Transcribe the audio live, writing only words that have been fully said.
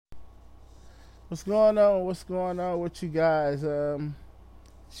What's going on? What's going on with you guys?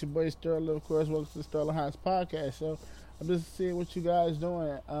 It's your boy Sterling, of course. Welcome to the Sterling Hines podcast. So I'm just seeing what you guys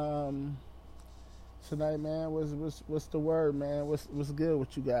doing tonight, man. What's the word, man? What's good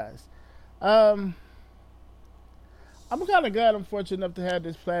with you guys? Um, I'm kind of glad I'm fortunate enough to have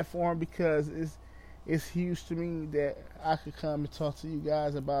this platform because it's huge to me that I could come and talk to you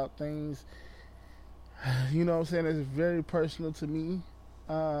guys about things. You know what I'm saying? It's very personal to me.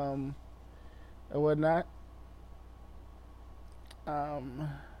 And whatnot. Um,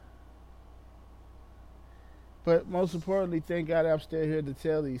 but most importantly, thank God I'm still here to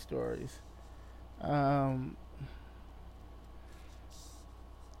tell these stories. Um,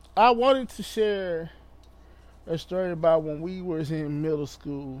 I wanted to share a story about when we was in middle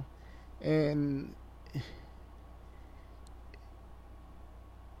school and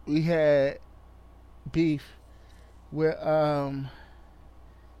we had beef with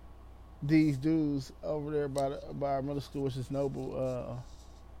these dudes over there by our middle school, which is Noble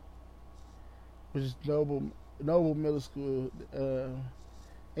Middle School.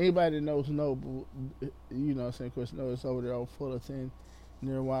 Anybody that knows Noble, you know, what I'm saying, of course, knows it's over there on Fullerton,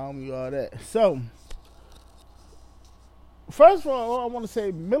 near Wyoming, all that. So, first of all, I want to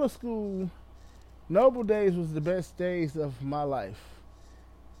say middle school, Noble days was the best days of my life.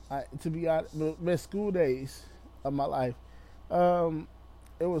 To be honest, the best school days of my life.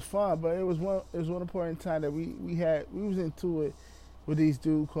 It was fun, but it was one important time that we was into it with these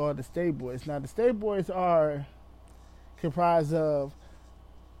dudes called the State Boys. Now the State Boys are comprised of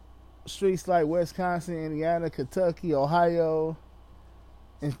streets like Wisconsin, Indiana, Kentucky, Ohio,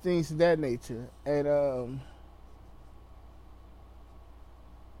 and things of that nature. And I'm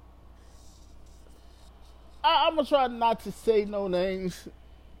gonna try not to say no names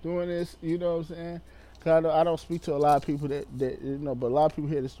doing this. You know what I'm saying? Cause I don't speak to a lot of people that you know, but a lot of people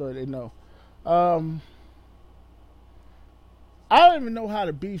hear the story, they know. I don't even know how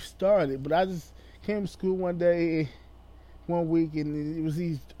the beef started, but I just came to school one day, one week, and it was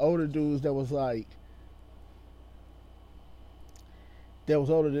these older dudes that was older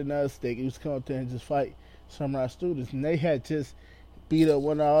than us. They used to come up there and just fight some of our students, and they had just beat up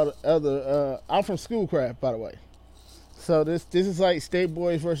one of the other. I'm from Schoolcraft, by the way, so this is like State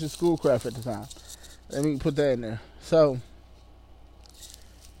Boys versus Schoolcraft at the time. Let me put that in there. So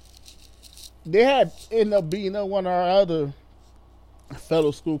they had ended up beating up one of our other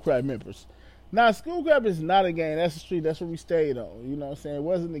fellow Schoolcraft members. Now Schoolcraft is not a game. That's the street. That's where we stayed on. You know what I'm saying? It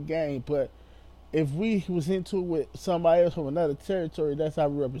wasn't a game, but if we was into it with somebody else from another territory, that's how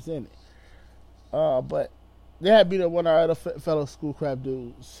we represented. But they had beat up one of our other fellow Schoolcraft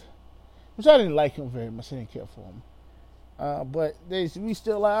dudes, which I didn't like him very much. I didn't care for him. But we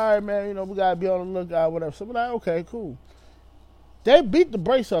still like, all right, man, you know, we gotta be on the lookout, whatever. So we're like, okay, cool. They beat the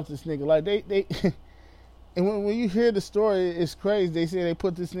brakes off this nigga. Like they and when you hear the story, it's crazy. They say they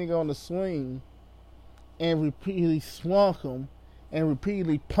put this nigga on the swing and repeatedly swung him and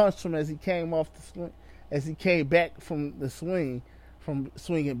repeatedly punched him as he came off the swing, as he came back from the swing, from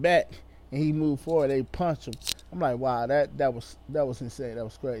swinging back, and he moved forward. They punched him. I'm like, wow, that was insane. That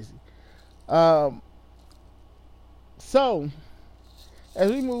was crazy. So, as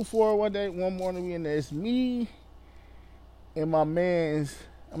we move forward, one morning we in there, it's me and my man's,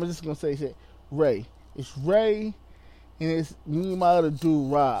 I'm just going to say shit, Ray. It's Ray, and it's me and my other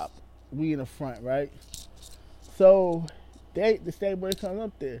dude, Rob. We in the front, right? So, the State Boy comes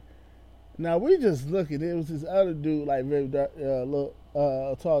up there. Now, we just looking. It was this other dude, like very dark, little,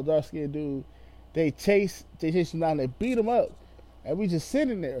 tall, dark-skinned dude. They chased him down, they beat him up, and we just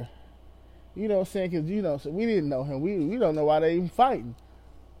sitting there. You know what I'm saying? Because, you know, so we didn't know him. We don't know why they even fighting.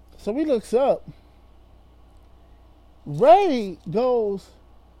 So we looks up. Ray goes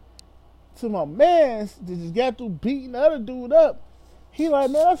to my man's that just got through beating the other dude up. He like,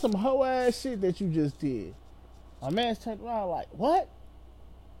 man, that's some hoe ass shit that you just did. My man's turned around like, what?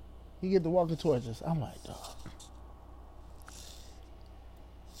 He get to walking towards us. I'm like, dog.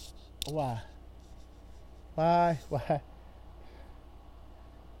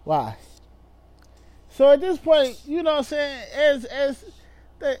 Why? So at this point, you know what I'm saying, as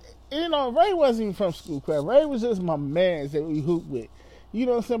the, you know, Ray wasn't even from Schoolcraft. Ray was just my man that we hooped with. You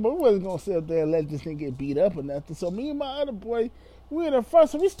know what I'm saying? But we wasn't going to sit up there and let this thing get beat up or nothing. So me and my other boy, we in the front.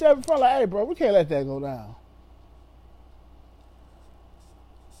 So we step in front like, hey, bro, we can't let that go down.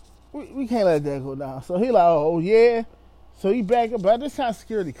 We can't let that go down. So he like, oh, yeah. So he back up. By this time,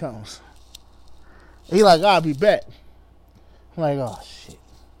 security comes. He like, I'll be back. I'm like, oh, shit.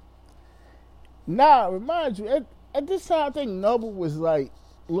 Now, remind you, at this time, I think Noble was like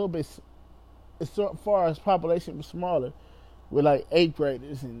a little bit, as far as population was smaller. with like 8th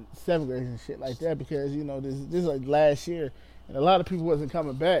graders and 7th graders and shit like that, because this is like last year, and a lot of people wasn't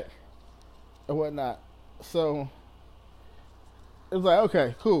coming back and whatnot. So it was like,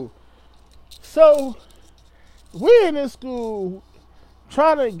 okay, cool. So we in this school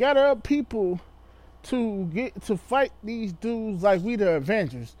trying to gather up people to get to fight these dudes like we the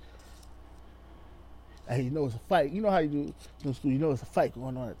Avengers. Hey, it's a fight. You know how you do in school. It's a fight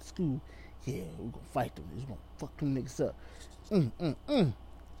going on at the school. Yeah, we're gonna fight them. We're gonna fuck them niggas up. So you know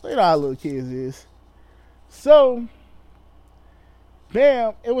how little kids is. So,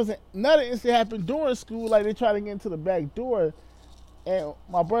 bam, it was another incident happened during school. Like, they tried to get into the back door, and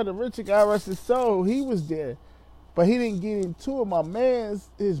my brother Richard, God rest his soul, he was there, but he didn't get into it.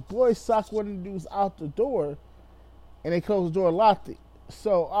 His boy socked one of the dudes out the door, and they closed the door and locked it.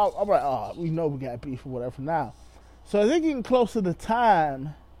 So I'm like, oh, we know we got beef or whatever now. So as they getting close to the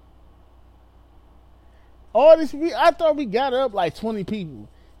time, I thought we got up like 20 people.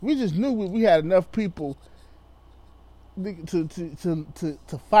 We just knew we had enough people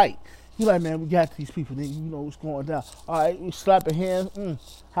to fight. You like, man, we got these people. Then you know what's going down. All right, we slapping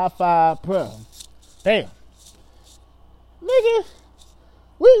hands, high five, bro. Damn, nigga,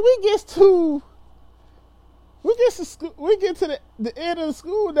 we get to school. We get to the end of the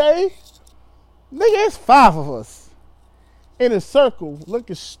school day. Nigga, it's 5 of us in a circle,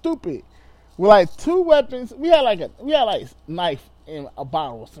 looking stupid, with like 2 weapons. We had like knife and a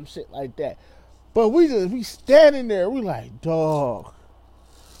bottle or some shit like that. But we standing there. We like, dog,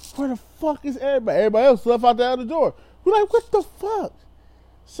 where the fuck is everybody? Everybody else left out the other door. We like, what the fuck?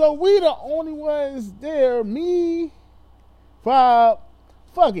 So we the only ones there. Me, Bob,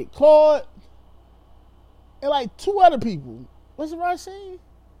 fuck it, Claude, and like 2 other people. What's it, Rasheen?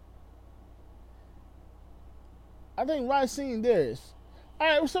 I think Rasheen theirs.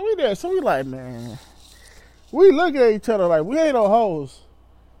 Alright, so we there. So we like, man, we look at each other like we ain't no hoes,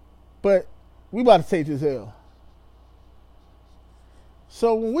 but we about to take this L.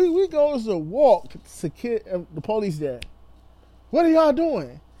 So when we go to walk, the police there. What are y'all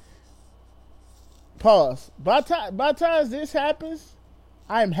doing? Pause. By the time this happens,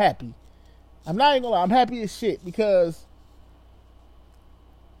 I am happy. I'm not even gonna lie. I'm happy as shit, because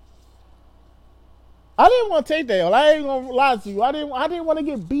I didn't want to take that L. I ain't gonna lie to you. I didn't want to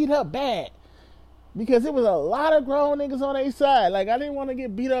get beat up bad, because it was a lot of grown niggas on their side. Like, I didn't want to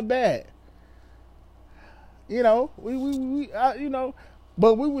get beat up bad.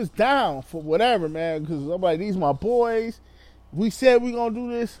 But we was down for whatever, man, because I'm like, these my boys. We said we gonna do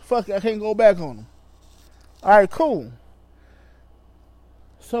this. Fuck it, I can't go back on them. All right, cool.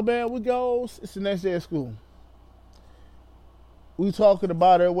 So, man, we goes. It's the next day of school. We talking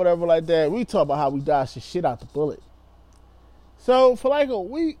about it, whatever like that. We talk about how we dodged the shit out the bullet. So, for like a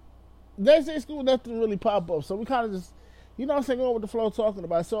week, next day of school, nothing really pop up. So, we kind of just, going with the flow talking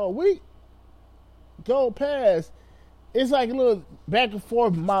about it. So, a week go past, it's like a little back and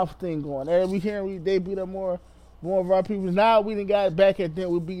forth mouth thing going. Every weekend, they beat up more of our people. Now, we done got back at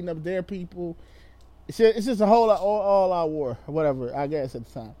them. We're beating up their people. It's just a whole lot, all out war, or whatever, I guess, at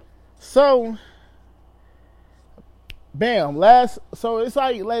the time. So, bam, so it's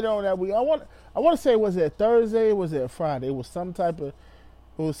like later on that week. I want to say, was it Thursday or was it Friday? It was some type of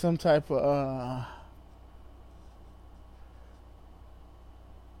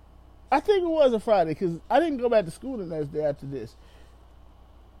I think it was a Friday, because I didn't go back to school the next day after this.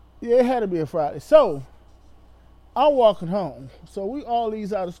 Yeah, it had to be a Friday. So, I'm walking home. So, we all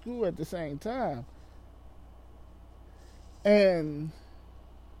leaves out of school at the same time. And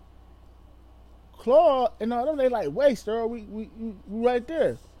Claude and all them, they like, wait, sir, we right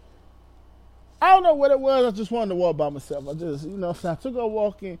there. I don't know what it was. I just wanted to walk by myself. I just, I took a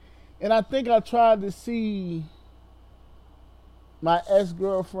walking, and I think I tried to see my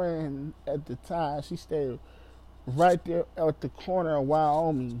ex-girlfriend at the time. She stayed right there at the corner of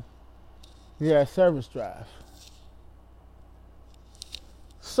Wyoming. Yeah, Service Drive.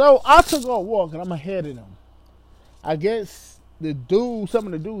 So I took a walk, and I'm ahead of them. I guess some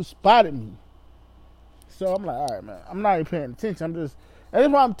of the dudes spotted me. So I'm like, all right, man, I'm not even paying attention. That's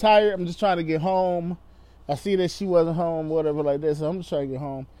why I'm tired. I'm just trying to get home. I see that she wasn't home, whatever like that. So I'm just trying to get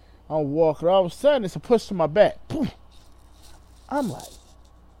home. I'm walking. All of a sudden, it's a push to my back. Poof. I'm like,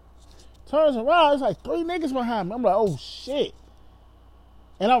 turns around, it's like 3 niggas behind me. I'm like, oh shit.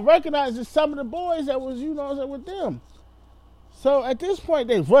 And I recognize just some of the boys that was, with them. So at this point,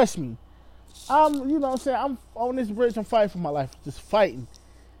 they rushed me. I'm on this bridge, I'm fighting for my life. Just fighting.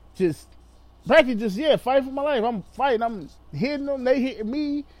 Fighting for my life. I'm fighting, I'm hitting them, they hitting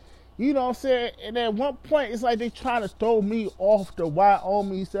me. And at one point, it's like they trying to throw me off the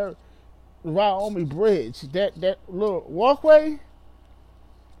Wyoming. Wyoming Bridge, that little walkway,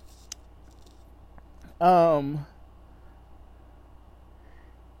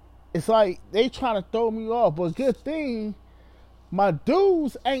 it's like they trying to throw me off. But good thing, my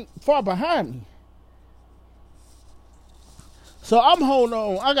dudes ain't far behind me. So I'm holding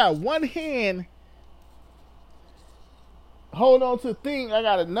on. I got one hand hold on to the thing. I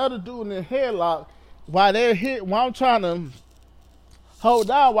got another dude in the headlock while they're hit. While I'm trying to hold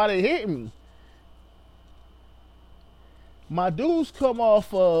down while they hit me. My dudes come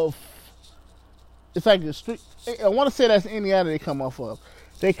off of. It's like the street. I want to say that's Indiana. They come off of.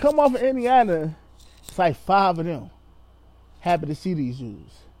 They come off of Indiana. It's like 5 of them. Happy to see these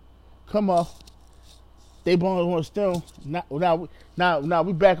dudes. Come off. They born on still. Now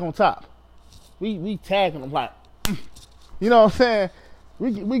we back on top. We tagging them like, you know what I'm saying?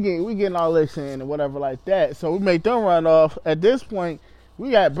 We getting all this in and whatever like that. So we make them run off. At this point,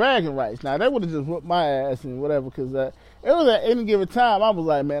 we got bragging rights. Now they would have just whooped my ass and whatever, because it was at any given time. I was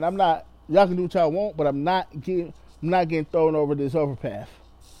like, man, I'm not. Y'all can do what y'all want, but I'm not getting thrown over this overpass.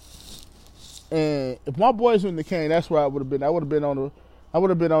 And if my boys wouldn't have came, that's where I would have been. I would have been on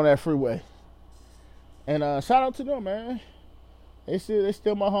that freeway. And shout out to them, man. They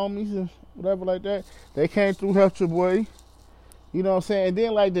still my homies and whatever like that. They came through, helped your boy. You know what I'm saying? And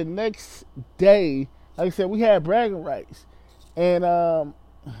then like the next day, like I said, we had bragging rights. And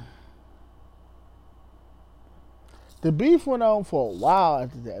the beef went on for a while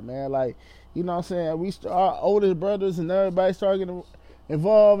after that, man. Like, you know what I'm saying? Our oldest brothers and everybody started getting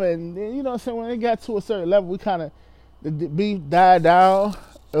involved. And then, you know what I'm saying, when it got to a certain level, we kind of, the beef died down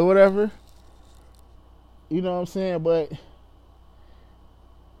or whatever. You know what I'm saying? But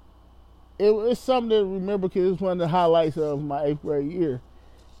it's something to remember, because it's one of the highlights of my 8th grade year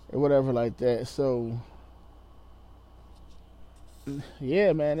or whatever like that. So,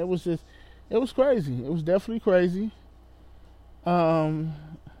 yeah, man, it was crazy. It was definitely crazy. You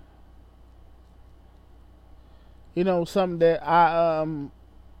know, something that I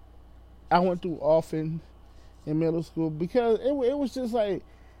went through often in middle school, because it was just like,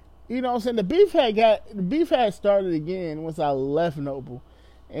 you know what I'm saying, the beef had started again once I left Noble.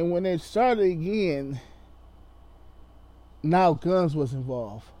 And when it started again, now guns was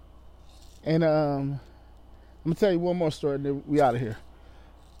involved. And I'm gonna tell you one more story and then we out of here.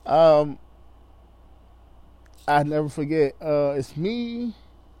 I never forget, it's me,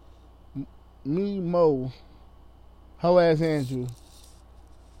 Mo, hoe ass Andrew.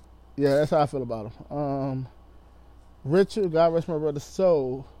 Yeah, that's how I feel about him. Richard, God rest my brother's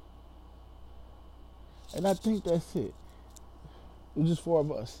soul. And I think that's it. It's just 4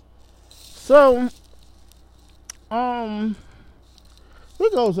 of us. So, we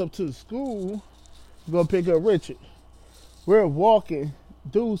goes up to the school. We're going to pick up Richard. We're walking.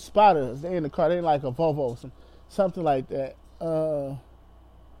 Dudes spotted us. They in the car. They in like a Volvo, something like that.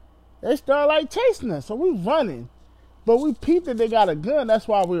 They started like chasing us. So we running. But we peeped that they got a gun. That's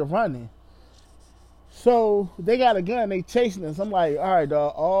why we were running. So they got a gun. They chasing us. I'm like, all right,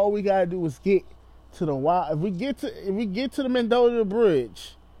 dog. All we got to do is get to the wild. If we get to the Mendoza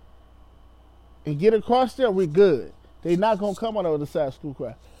Bridge and get across there, we're good. They not gonna come on the other side of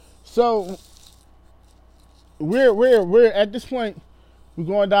Schoolcraft. So we're at this point, we're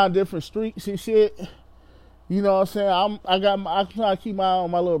going down different streets and shit. You know what I'm saying? I'm trying to keep my eye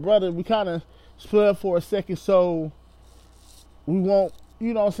on my little brother. We kind of split up for a second, so we won't.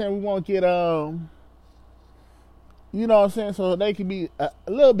 You know what I'm saying? We won't get you know what I'm saying? So they can be a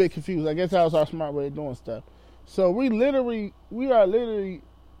little bit confused. I guess that was our smart way of doing stuff. So we are literally,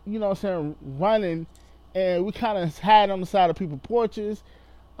 you know what I'm saying, running, and we kind of hide on the side of people's porches,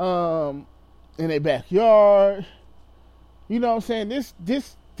 in their backyard. You know what I'm saying?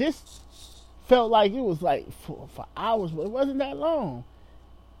 This felt like it was like for hours, but it wasn't that long.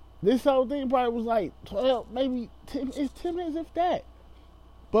 This whole thing probably was like 12, maybe 10 minutes, if that.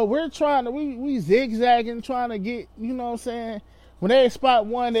 But we're trying to, we zigzagging, trying to get, you know what I'm saying? When they spot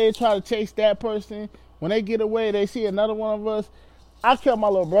one, they try to chase that person. When they get away, they see another one of us. I kept my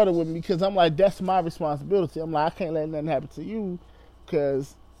little brother with me because I'm like, that's my responsibility. I'm like, I can't let nothing happen to you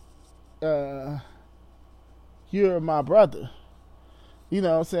because you're my brother. You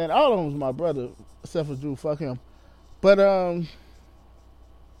know what I'm saying? All of them was my brother, except for Drew. Fuck him. But,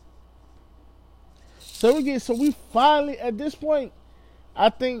 so we finally, at this point, I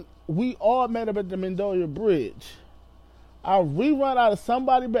think we all met up at the Mendoza Bridge. We run out of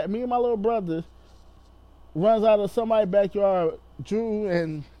somebody back. Me and my little brother runs out of somebody's backyard. Drew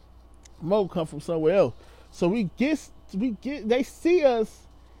and Mo come from somewhere else. So they see us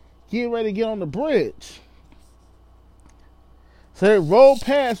getting ready to get on the bridge. So they roll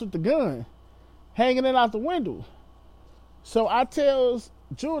past with the gun. hanging it out the window. So I tells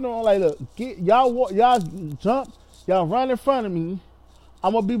Juno, like, look, get y'all jump, y'all run in front of me.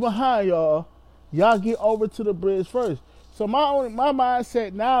 I'm gonna be behind y'all. Y'all get over to the bridge first. So my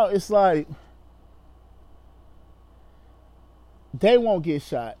mindset now is like, they won't get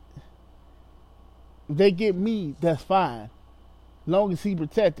shot. If they get me, that's fine. Long as he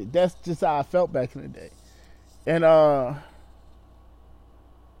protected. That's just how I felt back in the day. And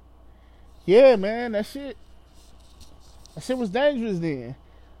yeah, man, that shit was dangerous then.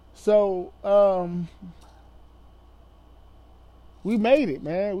 So we made it,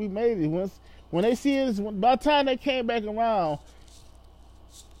 man. We made it. When they see us, by the time they came back around,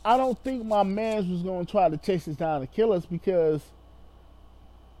 I don't think my mans was gonna try to chase us down and kill us, because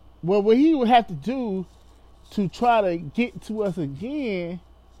what he would have to do to try to get to us again.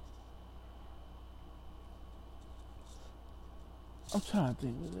 I'm trying to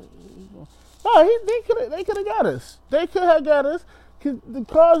think. No, they could have got us. They could have got us, because the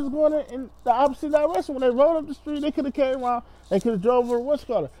cars was going in the opposite direction. When they rolled up the street, they could have came around. They could have drove over what's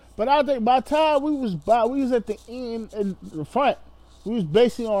called it. But I think by the time we was at the end and the front, we was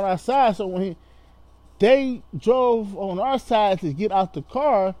basically on our side. So when they drove on our side to get out the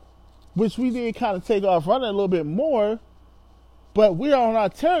car, which we did kind of take off running a little bit more, but we're on our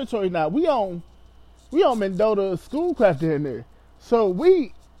territory now. We on Mendota Schoolcraft in there. So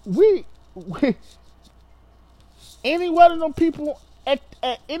we any one of them people at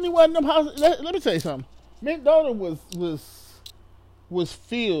any one of them houses. Let me tell you something. Mendota was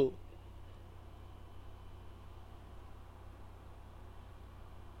filled.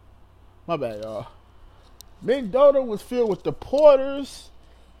 My bad, y'all. Mendota was filled with the porters.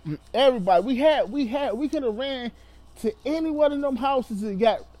 Everybody, we could have ran to any one of them houses and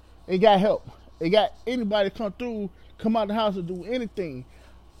got help. They got anybody come out the house and do anything.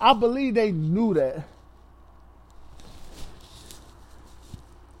 I believe they knew that.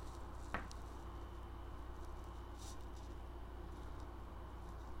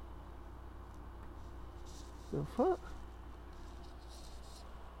 The fuck?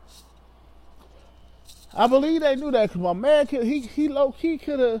 I believe they knew that, because my man he low key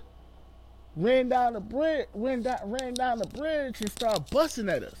could have ran down the bridge and started busting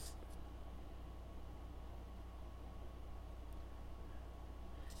at us.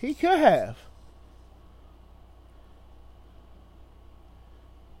 He could have.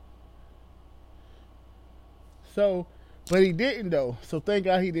 So, but he didn't though. So thank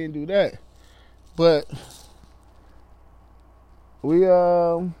God he didn't do that. But we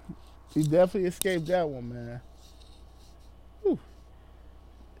definitely escaped that one, man. Whew.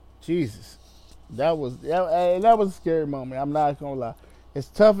 Jesus, that was a scary moment. I'm not gonna lie. As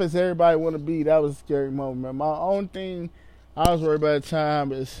tough as everybody want to be, that was a scary moment, man. My own thing I was worried about at the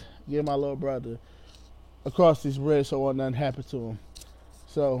time is get my little brother across this bridge so nothing happened to him.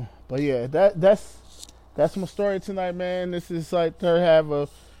 So, but yeah, that's my story tonight, man. This is like third half of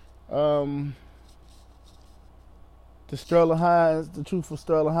the Sterling Hines, the truthful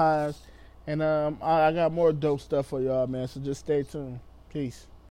Sterling Hines, and I got more dope stuff for y'all, man. So just stay tuned. Peace.